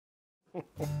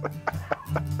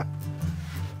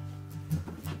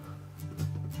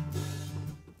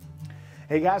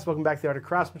Hey guys, welcome back to the Art of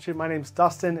Craftsmanship. My name's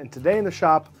Dustin, and today in the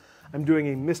shop, I'm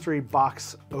doing a mystery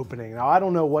box opening. Now, I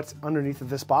don't know what's underneath of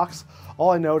this box.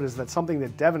 All I know is that something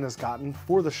that Devon has gotten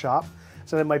for the shop,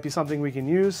 so it might be something we can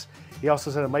use. He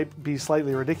also said it might be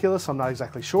slightly ridiculous, so I'm not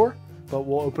exactly sure, but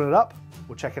we'll open it up,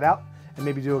 we'll check it out, and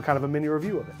maybe do a kind of a mini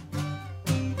review of it.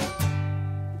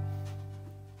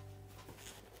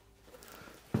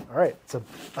 All right, it's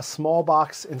a small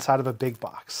box inside of a big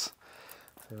box.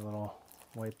 So a little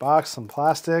white box, some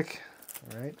plastic,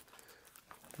 all right.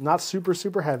 Not super,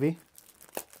 super heavy.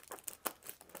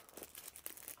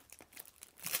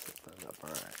 Lift that up, all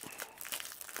right.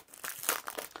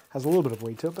 Has a little bit of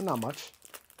weight to it, but not much.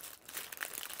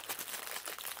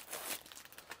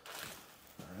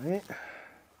 All right.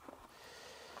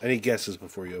 Any guesses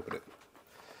before you open it?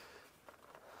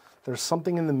 There's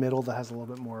something in the middle that has a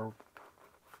little bit more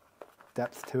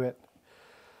depth to it.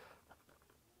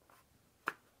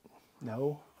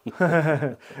 No.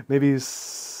 Maybe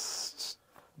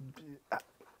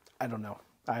I don't know.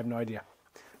 I have no idea.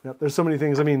 No, there's so many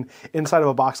things. I mean, inside of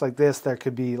a box like this, there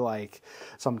could be like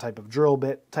some type of drill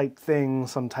bit type thing,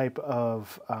 some type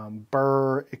of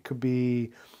burr. It could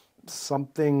be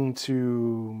something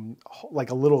to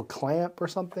like a little clamp or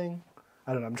something.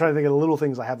 I don't know. I'm trying to think of the little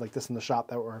things I have like this in the shop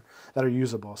that are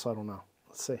usable. So I don't know.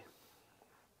 Let's see.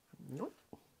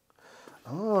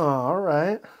 Oh, all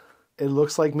right. It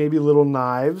looks like maybe little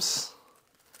knives.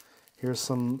 Here's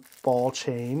some ball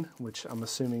chain, which I'm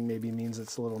assuming maybe means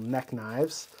it's little neck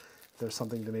knives. There's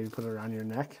something to maybe put it around your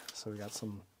neck. So we got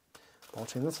some ball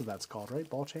chain. That's what that's called, right?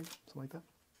 Ball chain, something like that.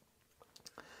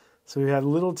 So we have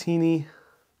little teeny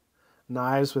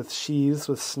knives with sheaths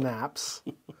with snaps.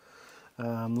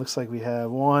 Looks like we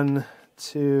have 1,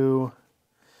 2,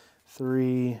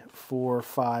 3, 4,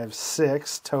 5,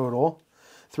 6 total.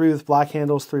 3 with black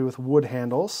handles, 3 with wood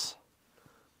handles.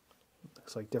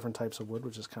 Looks like different types of wood,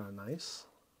 which is kind of nice.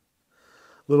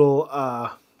 Little,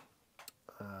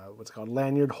 what's it called,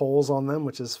 lanyard holes on them,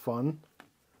 which is fun.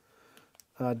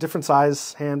 Different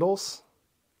size handles.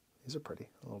 These are pretty,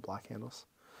 little black handles.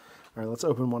 All right, let's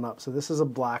open one up. So this is a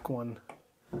black one.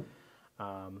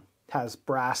 Has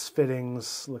brass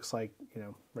fittings, looks like, you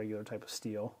know, regular type of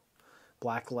steel.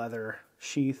 Black leather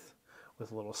sheath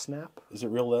with a little snap. Is it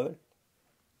real leather?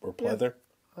 Or pleather?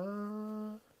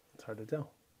 Yeah. It's hard to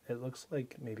tell. It looks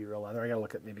like maybe real leather. I gotta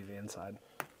look at maybe the inside.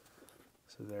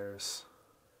 So there's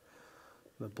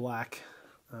the black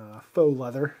faux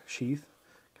leather sheath.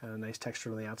 Kind of nice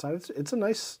texture on the outside. It's a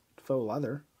nice faux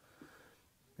leather.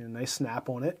 And a nice snap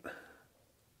on it.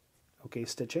 Okay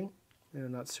stitching. You know,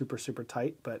 not super, super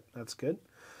tight, but that's good.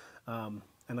 And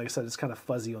like I said, it's kind of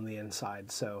fuzzy on the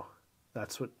inside. So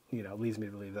that's what, you know, leads me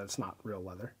to believe that it's not real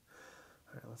leather.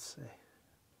 All right, let's see.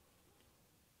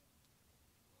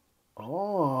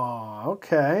 Oh,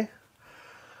 okay.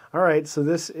 All right, so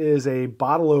this is a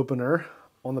bottle opener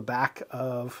on the back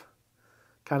of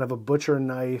kind of a butcher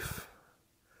knife,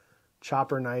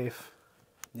 chopper knife.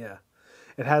 Yeah.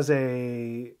 It has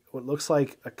what looks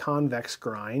like a convex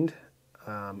grind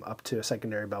up to a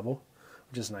secondary bevel,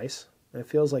 which is nice. And it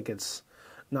feels like it's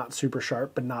not super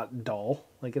sharp, but not dull.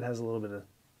 Like it has a little bit of,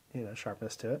 you know,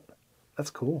 sharpness to it. That's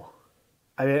cool.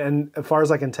 And as far as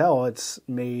I can tell, it's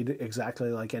made exactly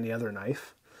like any other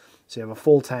knife. So you have a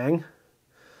full tang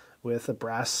with a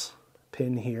brass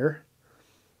pin here,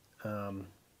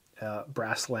 a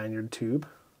brass lanyard tube,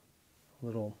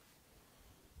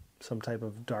 some type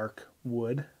of dark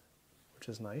wood, which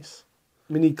is nice.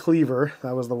 Mini cleaver,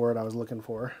 that was the word I was looking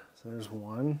for. So there's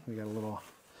one. We got a little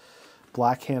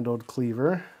black handled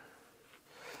cleaver.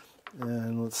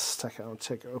 And let's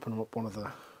open up one of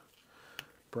the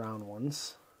brown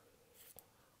ones.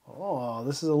 Oh,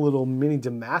 this is a little mini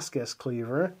Damascus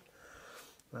cleaver.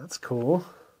 That's cool.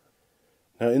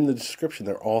 Now, in the description,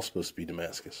 they're all supposed to be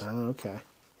Damascus. Oh, okay.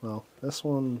 Well, this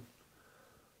one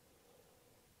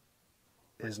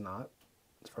is not,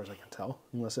 as far as I can tell,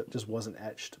 unless it just wasn't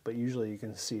etched. But usually you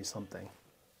can see something.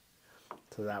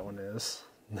 So that one is.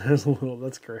 There's a little,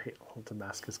 that's great, a little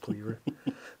Damascus cleaver.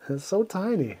 It's so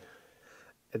tiny.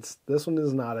 This one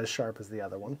is not as sharp as the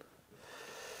other one.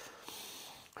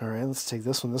 All right, let's take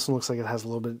this one. This one looks like it has a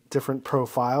little bit different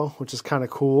profile, which is kind of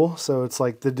cool. So it's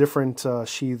like the different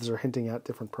sheaths are hinting at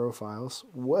different profiles.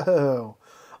 Whoa,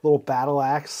 little battle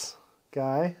axe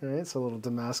guy. All right, so a little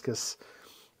Damascus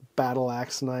battle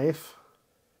axe knife.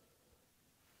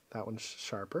 That one's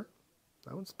sharper.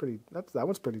 That one's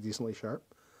pretty decently sharp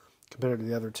compared to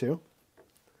the other two.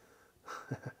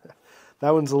 That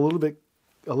one's a little bit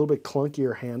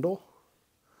clunkier handle.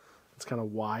 It's kind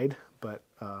of wide, but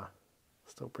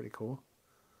Still pretty cool.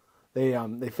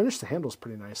 They finished the handles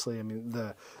pretty nicely. I mean,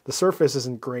 the surface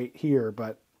isn't great here,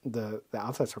 but the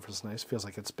outside surface is nice. Feels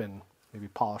like it's been maybe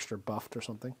polished or buffed or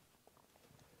something.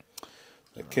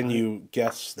 Can you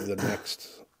guess the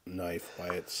next knife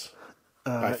by its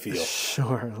by feel?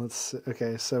 Sure. Let's see.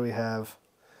 Okay, so we have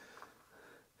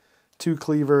 2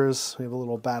 cleavers. We have a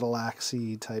little battle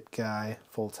axe-y type guy,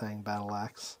 full tang battle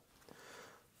axe.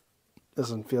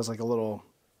 This one feels like a little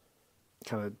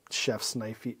kind of chef's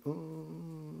knifey,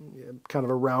 yeah, kind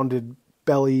of a rounded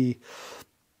belly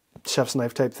chef's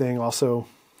knife type thing, also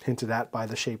hinted at by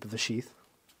the shape of the sheath.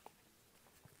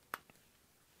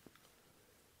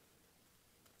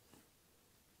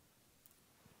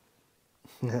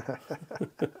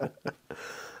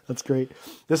 That's great.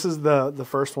 This is the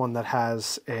first one that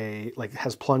has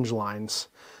has plunge lines.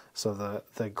 So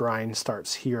the grind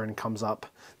starts here and comes up.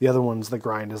 The other ones, the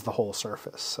grind is the whole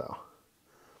surface. So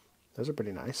those are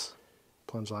pretty nice.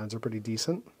 Plunge lines are pretty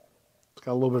decent. It's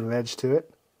got a little bit of an edge to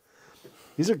it.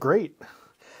 These are great.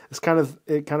 It kind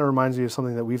of reminds me of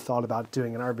something that we've thought about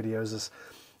doing in our videos, is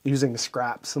using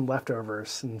scraps and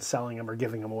leftovers and selling them or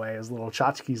giving them away as little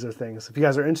tchotchkes or things. If you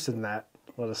guys are interested in that,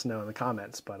 let us know in the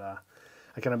comments. But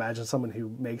I can imagine someone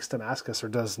who makes Damascus or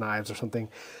does knives or something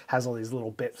has all these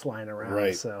little bits lying around.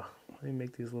 Right. So they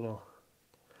make these little.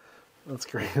 That's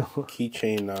great.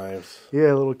 Keychain knives.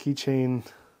 Yeah, a little keychain.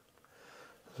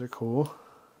 Those are cool.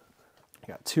 I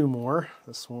got 2 more.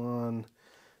 This one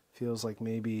feels like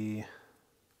maybe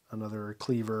another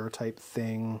cleaver type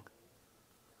thing.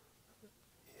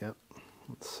 Yep.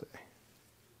 Let's see.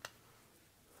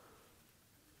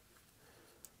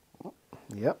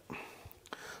 Yep.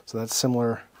 So that's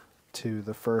similar to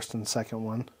the first and second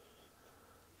one.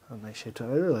 A nice shape to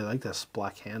it. I really like this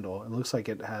black handle. It looks like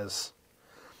it has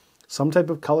some type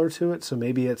of color to it, so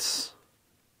maybe it's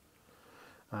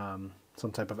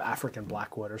some type of African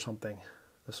blackwood or something.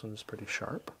 This one's pretty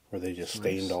sharp. Or they just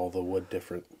stained all the wood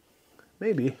different.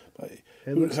 Maybe.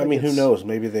 I mean, who knows?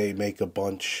 Maybe they make a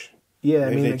bunch. Yeah,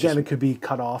 I mean, again, it could be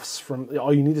cut-offs from...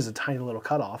 All you need is a tiny little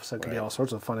cut-off, so it could be all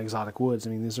sorts of fun exotic woods.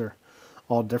 I mean, these are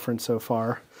all different so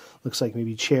far. Looks like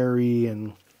maybe cherry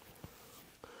and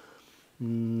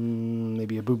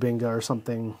maybe a bubinga or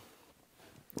something.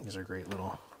 These are great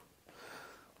little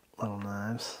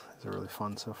knives. These are really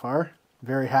fun so far.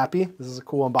 Very happy. This is a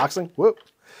cool unboxing. Whoop!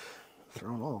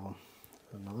 Throwing all of them.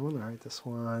 Another one. All right, this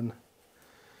one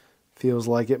feels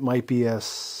like it might be a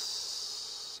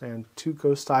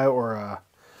Santuco style or a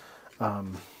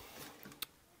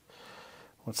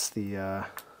what's the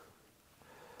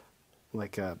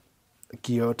like a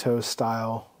Giotto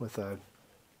style with a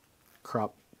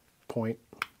crop point.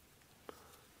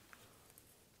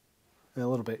 A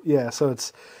little bit, yeah. So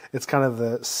it's kind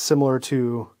of similar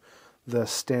to the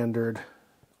standard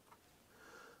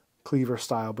cleaver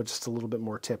style, but just a little bit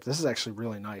more tipped. This is actually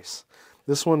really nice.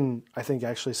 This one, I think,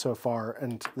 actually so far,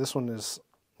 and this one is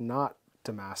not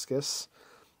Damascus,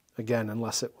 again,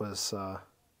 unless it was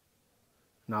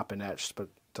not been etched, but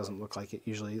doesn't look like it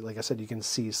usually. Like I said, you can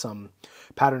see some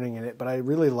patterning in it, but I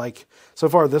really like, so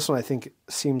far this one I think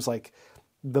seems like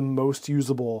the most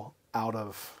usable out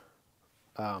of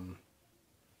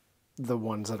the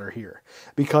ones that are here,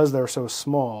 because they're so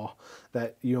small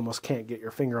that you almost can't get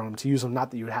your finger on them to use them. Not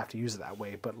that you would have to use it that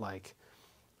way, but like,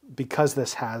 because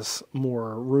this has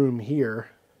more room here,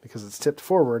 because it's tipped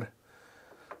forward,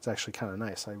 it's actually kind of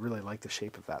nice. I really like the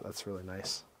shape of that. That's really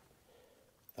nice.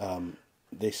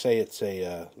 They say it's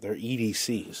they're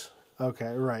EDCs.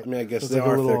 Okay, right. I mean, I guess So they it's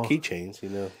like are a if they're little- keychains, you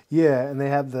know. Yeah, and they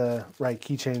have the right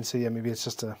keychain, so yeah, maybe it's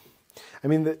just I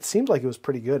mean, it seemed like it was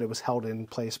pretty good. It was held in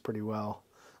place pretty well,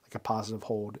 like a positive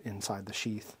hold inside the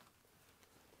sheath.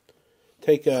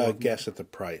 Take a guess at the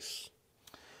price.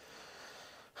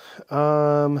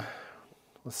 Let's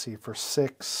see, for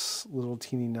 6 little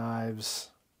teeny knives,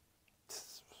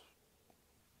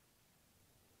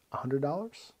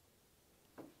 $100?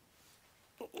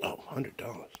 Oh,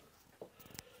 $100.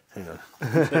 Hang on.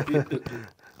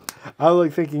 I was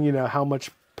like thinking, how much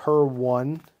per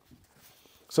one.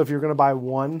 So if you're going to buy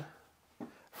one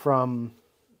from,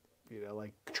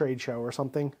 like trade show or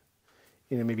something,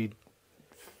 maybe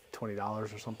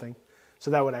 $20 or something.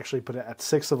 So that would actually put it at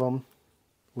 6 of them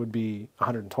would be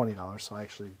 $120. So I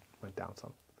actually went down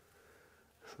some.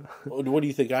 What do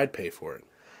you think I'd pay for it?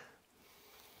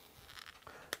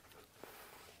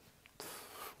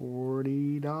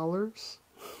 $40.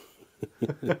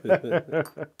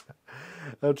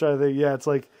 I'm trying to think. Yeah, it's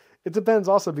like, it depends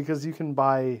also, because you can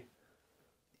buy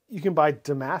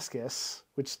Damascus,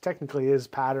 which technically is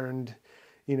patterned,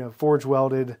 forge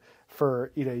welded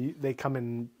for, they come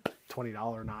in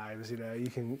 $20 knives, you know, you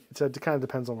can, so it kind of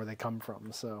depends on where they come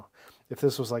from. So if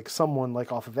this was like someone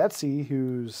like off of Etsy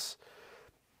who's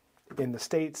in the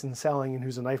States and selling, and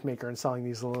who's a knife maker and selling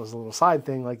these as a little side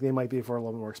thing, like they might be for a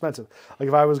little bit more expensive. Like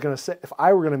if I were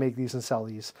going to make these and sell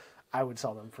these, I would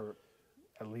sell them for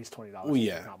at least $20. Oh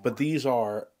yeah, but this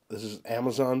is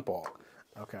Amazon bought.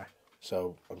 Okay.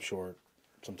 So I'm sure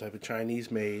some type of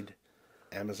Chinese made,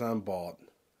 Amazon bought.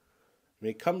 I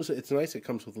mean, it's nice. It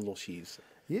comes with little sheaths.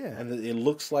 Yeah. And it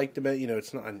looks like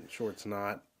it's not, I'm sure it's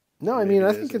not. No, I mean,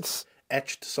 I think it's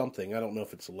etched something. I don't know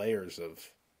if it's layers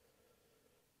of.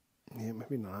 Yeah,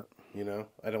 maybe not. You know,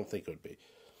 I don't think it would be.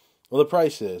 Well, the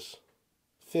price is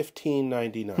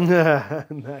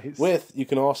 $15.99. Nice. With, you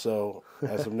can also,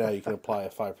 as of now, you can apply a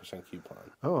 5% coupon.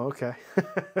 Oh, okay.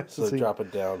 So drop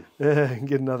it down.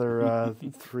 Get another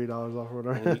 $3 off or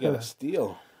whatever. You got a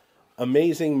steal.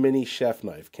 Amazing mini chef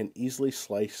knife. Can easily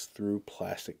slice through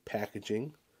plastic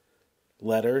packaging,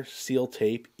 letter, seal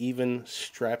tape, even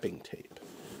strapping tape.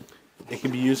 It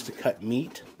can be used to cut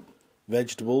meat,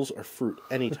 vegetables, or fruit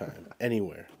anytime,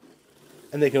 anywhere.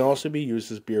 And they can also be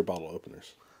used as beer bottle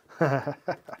openers.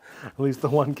 At least the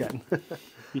one can.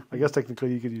 I guess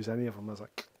technically you could use any of them. I was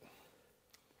like,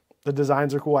 the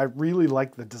designs are cool. I really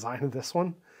like the design of this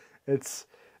one. It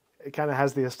kind of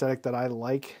has the aesthetic that I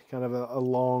like, kind of a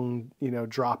long, you know,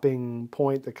 dropping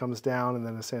point that comes down, and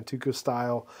then a Santoku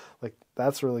style. Like,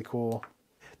 that's really cool.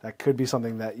 That could be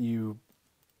something that you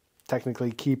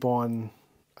technically keep on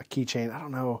a keychain. I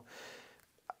don't know.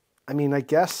 I mean, I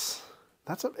guess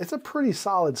it's a pretty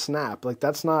solid snap. Like,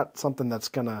 that's not something that's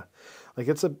gonna, like,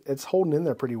 it's holding in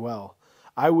there pretty well.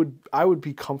 I would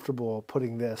be comfortable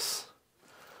putting this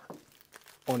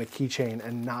on a keychain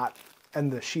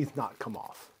and the sheath not come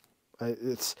off.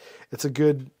 It's a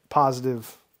good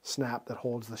positive snap that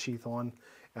holds the sheath on.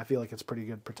 I feel like it's pretty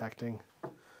good protecting.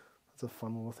 It's a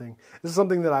fun little thing. This is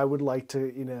something that I would like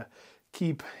to, you know,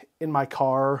 keep in my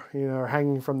car, you know, or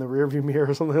hanging from the rearview mirror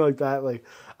or something like that. Like,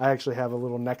 I actually have a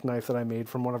little neck knife that I made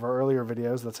from one of our earlier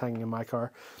videos that's hanging in my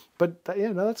car. But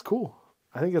that's cool.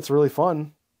 I think it's really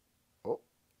fun. Oh,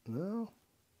 no,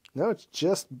 it's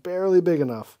just barely big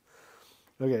enough.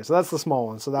 Okay, so that's the small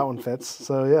one. So that one fits.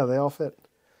 So yeah, they all fit.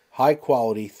 High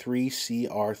quality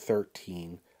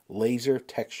 3CR13 laser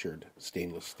textured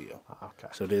stainless steel. Okay.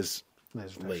 So it is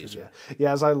laser.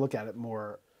 Yeah, as I look at it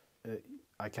more,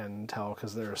 I can tell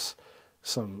because there's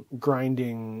some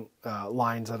grinding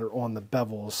lines that are on the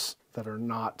bevels that are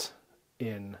not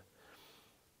in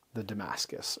the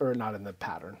Damascus, or not in the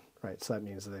pattern, right? So that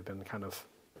means that they've been kind of,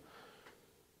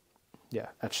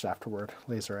 etched afterward,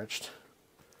 laser etched.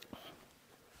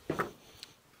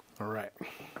 All right.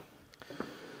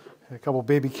 A couple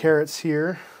baby carrots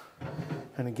here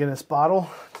and a Guinness bottle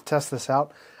to test this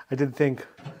out. I did think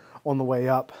on the way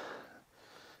up,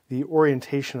 the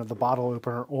orientation of the bottle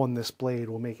opener on this blade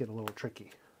will make it a little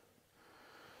tricky.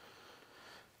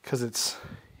 Because it's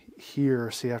here,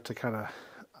 so you have to kind of,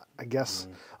 I guess,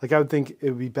 like I would think it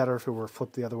would be better if it were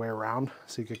flipped the other way around,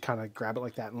 so you could kind of grab it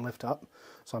like that and lift up.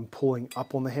 So I'm pulling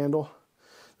up on the handle.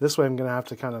 This way I'm going to have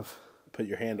to kind of... Put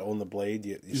your hand on the blade,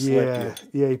 you slip.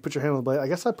 Yeah, you put your hand on the blade. I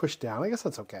guess I pushed down. I guess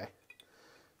that's okay.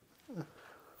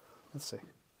 Let's see.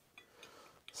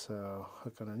 So,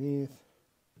 hook underneath.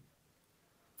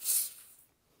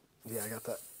 Yeah, I got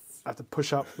that. I have to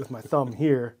push up with my thumb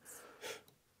here.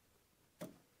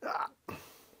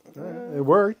 It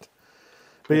worked.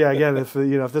 But yeah, again, if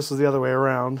this was the other way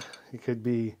around, it could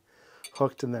be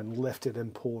hooked and then lifted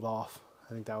and pulled off.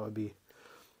 I think that would be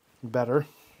better.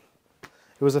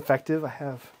 It was effective.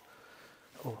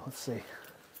 Let's see.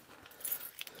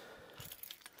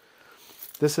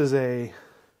 This is a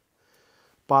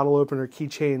bottle opener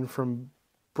keychain from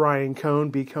Brian Cohn,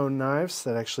 B. Cohn Knives,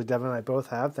 that actually Devon and I both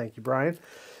have. Thank you, Brian.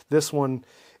 This one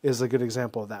is a good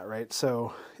example of that, right?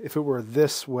 So if it were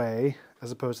this way,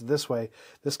 as opposed to this way,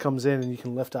 this comes in and you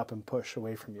can lift up and push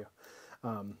away from you.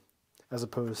 As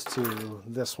opposed to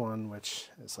this one, which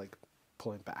is like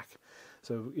pulling back.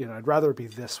 So, I'd rather it be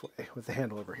this way with the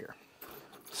handle over here.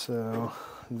 So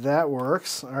that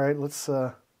works. All right, let's,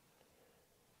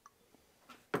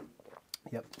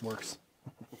 yep, works.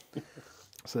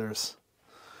 So there's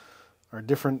our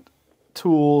different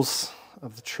tools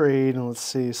of the trade, and let's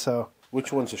see, so.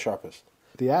 Which one's the sharpest?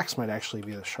 The axe might actually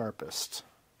be the sharpest.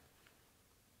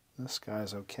 This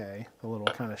guy's okay. The little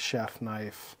kind of chef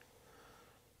knife.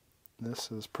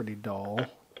 This is pretty dull.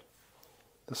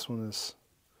 This one is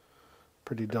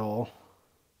pretty dull.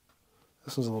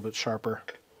 This one's a little bit sharper.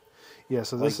 Yeah,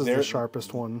 so this is the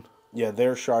sharpest one. Yeah,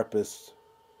 they're sharpest.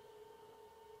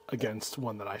 Against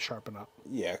one that I sharpen up.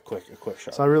 Yeah, a quick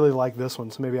sharpen. So I really like this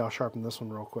one, so maybe I'll sharpen this one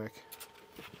real quick.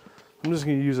 I'm just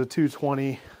going to use a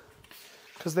 220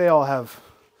 because they all have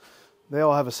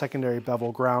a secondary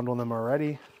bevel ground on them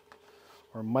already,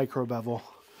 or micro bevel.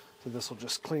 So this will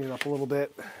just clean it up a little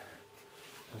bit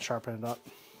and sharpen it up.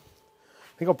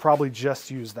 I think I'll probably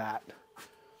just use that.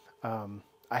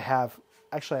 I have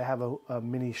a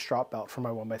mini strop belt for my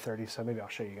 1x30, so maybe I'll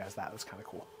show you guys that. That's kind of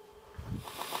cool.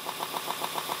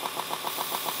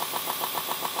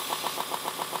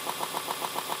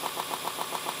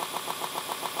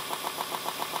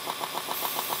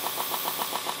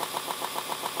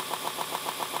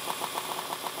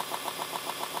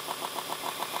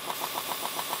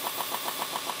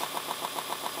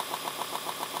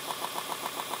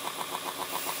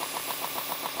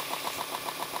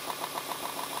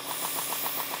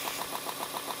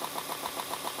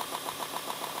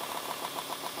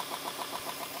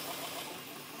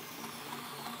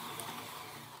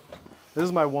 This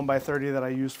is my 1x30 that I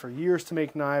used for years to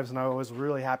make knives, and I was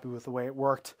really happy with the way it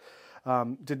worked.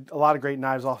 Did a lot of great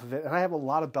knives off of it, and I have a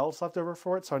lot of belts left over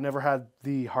for it, so I never had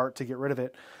the heart to get rid of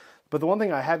it. But the one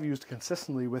thing I have used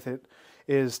consistently with it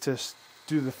is to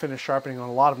do the finish sharpening on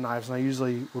a lot of knives, and I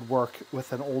usually would work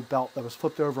with an old belt that was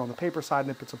flipped over on the paper side, and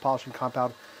it puts a polishing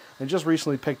compound. And just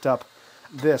recently picked up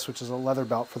this, which is a leather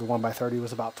belt for the 1x30. It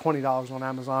was about $20 on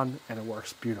Amazon, and it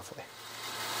works beautifully.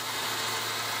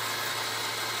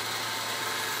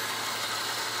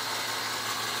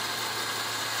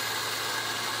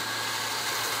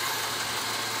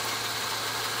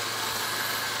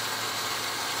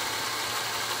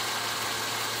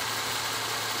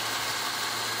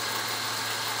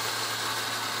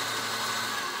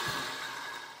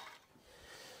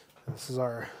 This is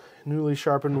our newly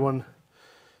sharpened one,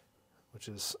 which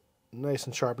is nice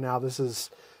and sharp now. This is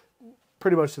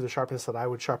pretty much to the sharpness that I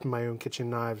would sharpen my own kitchen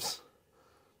knives.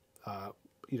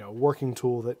 You know, working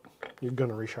tool that you're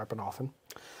going to resharpen often.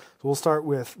 So we'll start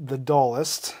with the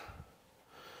dullest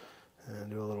and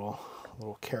do a little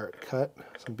carrot cut,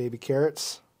 some baby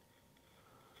carrots.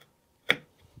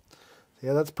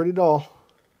 Yeah, that's pretty dull.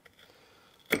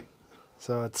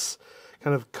 So it's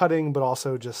kind of cutting, but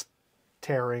also just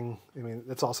tearing. I mean,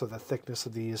 it's also the thickness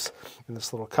of these in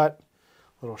this little cut.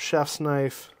 Little chef's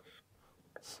knife.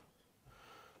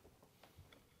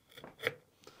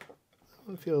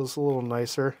 It feels a little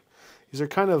nicer. These are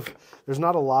kind of, there's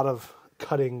not a lot of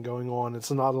cutting going on.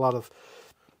 It's not a lot of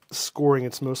scoring.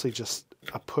 It's mostly just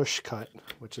a push cut,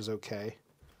 which is okay.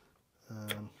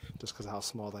 Just because of how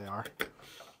small they are.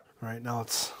 All right, now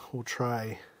we'll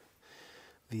try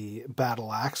the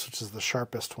battle axe, which is the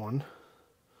sharpest one.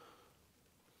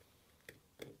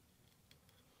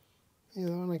 Yeah,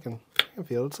 that one I can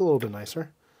feel. It's a little bit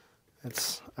nicer.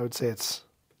 I would say it's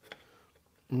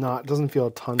not, doesn't feel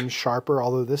a ton sharper,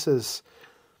 although this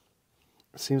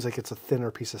seems like it's a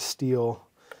thinner piece of steel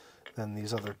than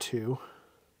these other two.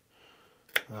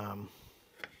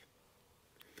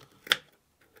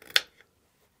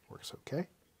 Works okay.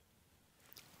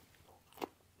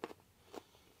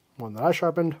 One that I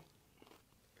sharpened.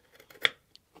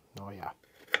 Oh yeah.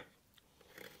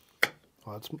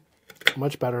 Well, that's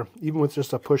much better, even with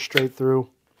just a push straight through.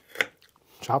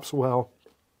 Chops well.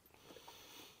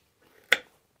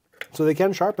 So they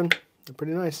can sharpen. They're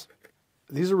pretty nice.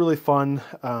 These are really fun.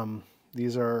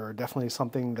 These are definitely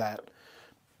something that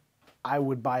I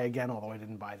would buy again, although I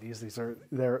didn't buy these.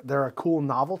 They're a cool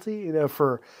novelty, you know,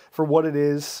 for what it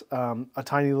is. A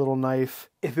tiny little knife.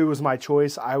 If it was my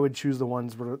choice, I would choose the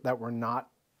ones that were not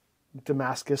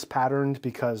Damascus patterned,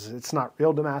 because it's not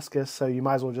real Damascus, so you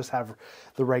might as well just have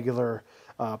the regular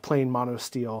plain mono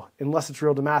steel, unless it's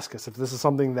real Damascus. If this is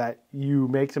something that you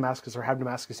make Damascus or have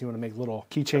Damascus, you want to make little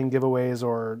keychain giveaways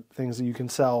or things that you can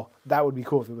sell, that would be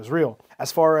cool if it was real.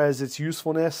 As far as its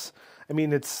usefulness, I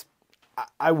mean,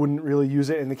 I wouldn't really use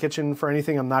it in the kitchen for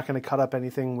anything. I'm not going to cut up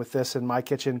anything with this in my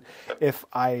kitchen. If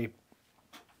I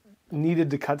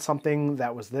needed to cut something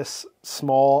that was this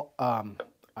small,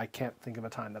 I can't think of a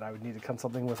time that I would need to cut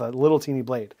something with a little teeny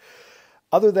blade.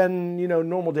 Other than, you know,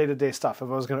 normal day-to-day stuff. If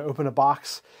I was going to open a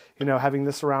box, you know, having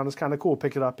this around is kind of cool.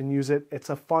 Pick it up and use it. It's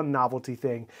a fun novelty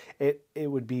thing. It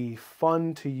would be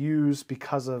fun to use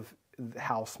because of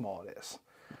how small it is.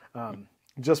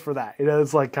 Just for that. You know,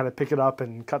 it's like kind of pick it up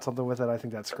and cut something with it. I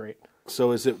think that's great.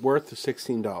 So is it worth the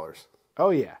 $16?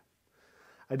 Oh, yeah.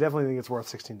 I definitely think it's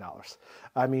worth $16.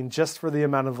 I mean, just for the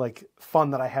amount of like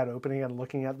fun that I had opening and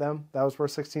looking at them, that was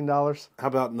worth $16. How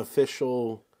about an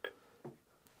official,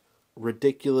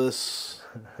 ridiculous,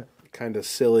 kind of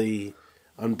silly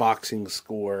unboxing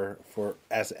score for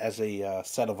as a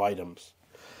set of items?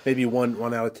 Maybe one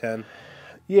out of 10.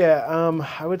 Yeah,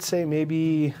 I would say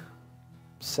maybe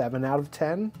 7 out of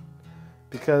 10.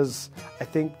 because I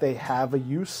think they have a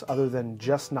use other than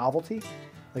just novelty.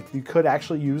 Like, you could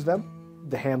actually use them.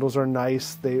 The handles are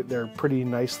nice. They're pretty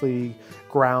nicely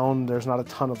ground. There's not a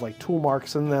ton of like tool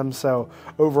marks in them. So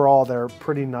overall, they're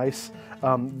pretty nice.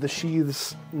 The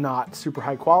sheaths, not super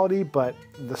high quality, but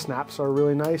the snaps are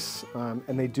really nice.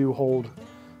 And they do hold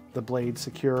the blade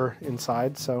secure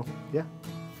inside. So yeah,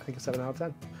 I think a 7 out of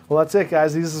 10. Well, that's it,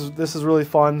 guys. This is really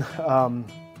fun.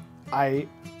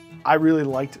 I really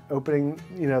liked opening,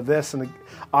 this, and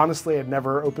honestly, I'd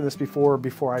never opened this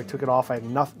before I took it off. I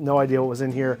had no idea what was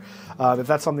in here. If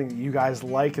that's something that you guys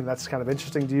like and that's kind of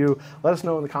interesting to you, let us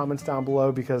know in the comments down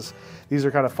below, because these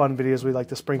are kind of fun videos we like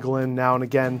to sprinkle in now and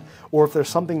again. Or if there's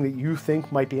something that you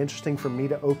think might be interesting for me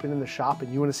to open in the shop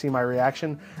and you want to see my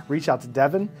reaction, reach out to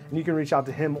Devon, and you can reach out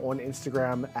to him on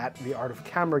Instagram at The Art of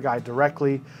Camera Guy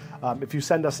directly. If you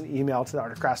send us an email to The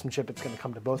Art of Craftsmanship, it's going to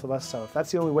come to both of us. So if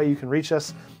that's the only way you can reach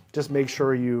us, just make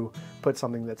sure you put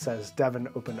something that says Devon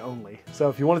Open Only. So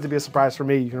if you want it to be a surprise for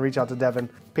me, you can reach out to Devon.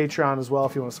 Patreon as well,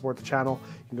 if you want to support the channel,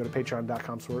 you can go to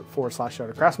patreon.com/Art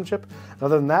of Craftsmanship. And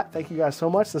other than that, thank you guys so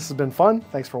much. This has been fun.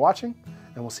 Thanks for watching,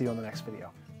 and we'll see you on the next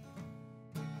video.